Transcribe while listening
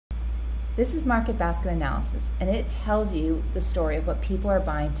This is market basket analysis, and it tells you the story of what people are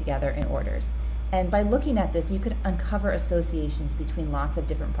buying together in orders. And by looking at this, you could uncover associations between lots of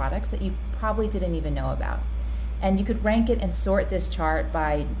different products that you probably didn't even know about. And you could rank it and sort this chart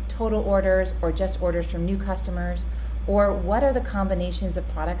by total orders or just orders from new customers, or what are the combinations of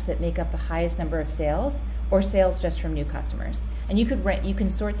products that make up the highest number of sales, or sales just from new customers. And you can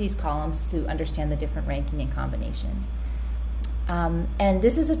sort these columns to understand the different ranking and combinations. And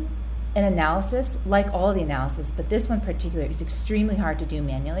this is an analysis, like all the analysis, but this one in particular is extremely hard to do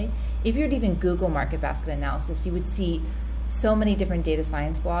manually. If you were to even Google market basket analysis, you would see so many different data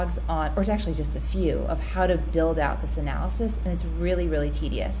science blogs on, or actually just a few, of how to build out this analysis, and it's really, really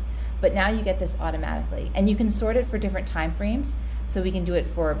tedious. But now you get this automatically, and you can sort it for different time frames. So we can do it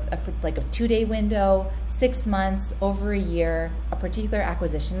for like a 2-day window, 6 months, over a year, a particular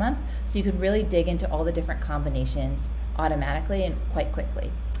acquisition month. So you can really dig into all the different combinations automatically and quite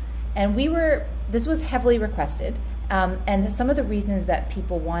quickly. And this was heavily requested, and some of the reasons that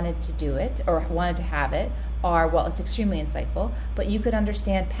people wanted to do it or wanted to have it are, well, it's extremely insightful, but you could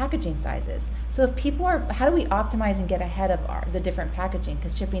understand packaging sizes. So if people how do we optimize and get ahead of the different packaging,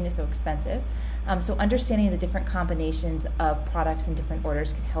 because shipping is so expensive? So understanding the different combinations of products and different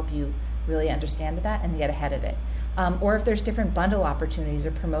orders can help you really understand that and get ahead of it. Or if there's different bundle opportunities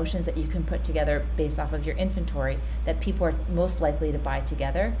or promotions that you can put together based off of your inventory that people are most likely to buy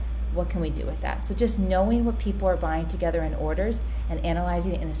together, what can we do with that? So just knowing what people are buying together in orders and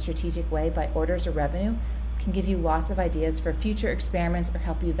analyzing it in a strategic way by orders or revenue can give you lots of ideas for future experiments or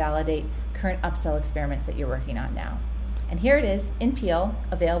help you validate current upsell experiments that you're working on now. And here it is in Peel,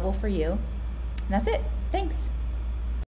 available for you. And that's it. Thanks.